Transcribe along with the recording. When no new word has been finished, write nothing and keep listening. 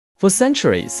For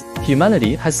centuries,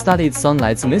 humanity has studied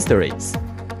sunlight's mysteries.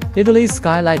 Italy's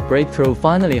skylight breakthrough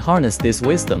finally harnessed this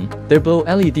wisdom. Their blue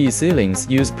LED ceilings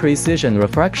use precision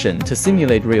refraction to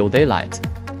simulate real daylight.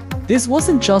 This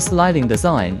wasn't just lighting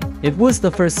design, it was the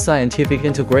first scientific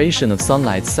integration of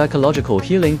sunlight's psychological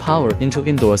healing power into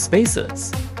indoor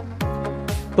spaces.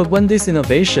 But when this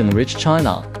innovation reached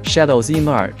China, shadows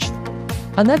emerged.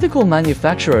 Unethical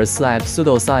manufacturers slapped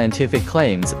pseudoscientific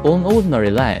claims on ordinary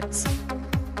lights.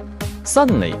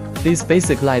 Suddenly, these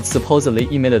basic lights supposedly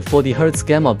emitted 40 Hz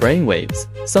gamma brainwaves.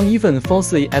 Some even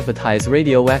falsely advertised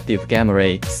radioactive gamma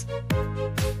rays.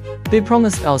 They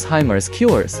promised Alzheimer's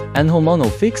cures and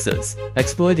hormonal fixes,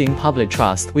 exploiting public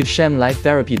trust with sham-like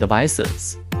therapy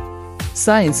devices.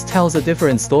 Science tells a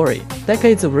different story.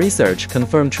 Decades of research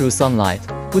confirm true sunlight,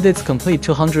 with its complete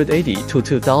 280 to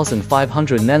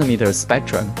 2500 nanometers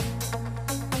spectrum.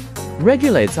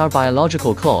 Regulates our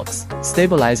biological clocks,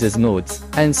 stabilizes moods,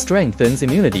 and strengthens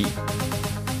immunity.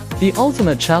 The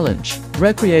ultimate challenge: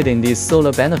 recreating these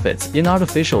solar benefits in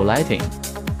artificial lighting.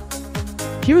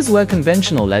 Here's where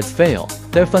conventional LEDs fail.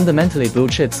 They're fundamentally blue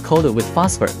chips coated with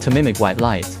phosphor to mimic white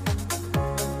light.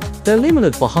 Their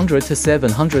limited 400 to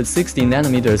 760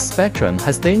 nanometers spectrum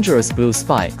has dangerous blue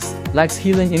spikes, lacks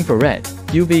healing infrared,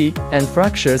 UV, and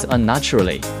fractures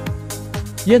unnaturally.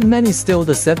 Yet many still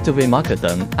deceptively market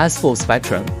them as full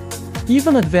spectrum.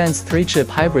 Even advanced 3-chip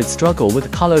hybrids struggle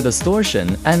with color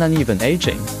distortion and uneven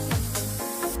aging.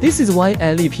 This is why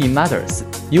LEP matters.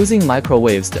 Using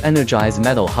microwaves to energize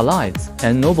metal halides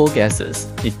and noble gases,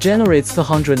 it generates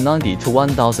 290 to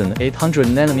 1800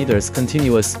 nanometers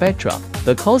continuous spectra,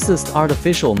 the closest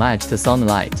artificial match to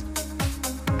sunlight.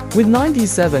 With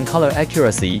 97 color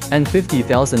accuracy and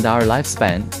 50,000-hour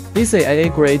lifespan, this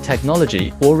AA-grade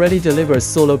technology already delivers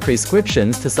solar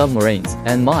prescriptions to submarines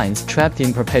and mines trapped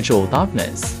in perpetual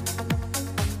darkness.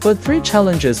 But 3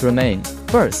 challenges remain.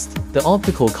 First, the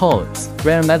optical codes,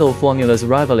 rare metal formulas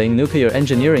rivaling nuclear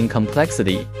engineering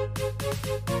complexity.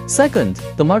 Second,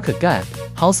 the market gap,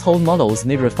 household models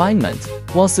need refinement,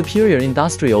 while superior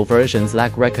industrial versions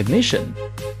lack recognition.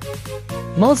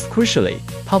 Most crucially,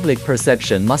 public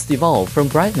perception must evolve from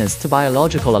brightness to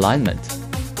biological alignment.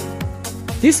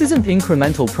 This isn't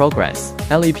incremental progress.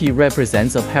 LEP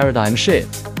represents a paradigm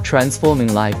shift,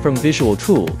 transforming life from visual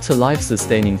tool to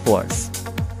life-sustaining force.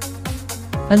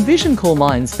 Envision coal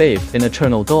mines bathed in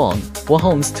eternal dawn, or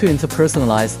homes tuned to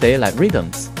personalized daylight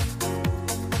rhythms.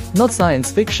 Not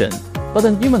science fiction, but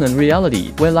an imminent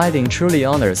reality where lighting truly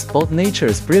honors both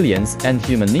nature's brilliance and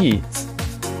human needs.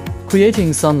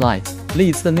 Creating sunlight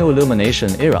leads the new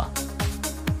illumination era.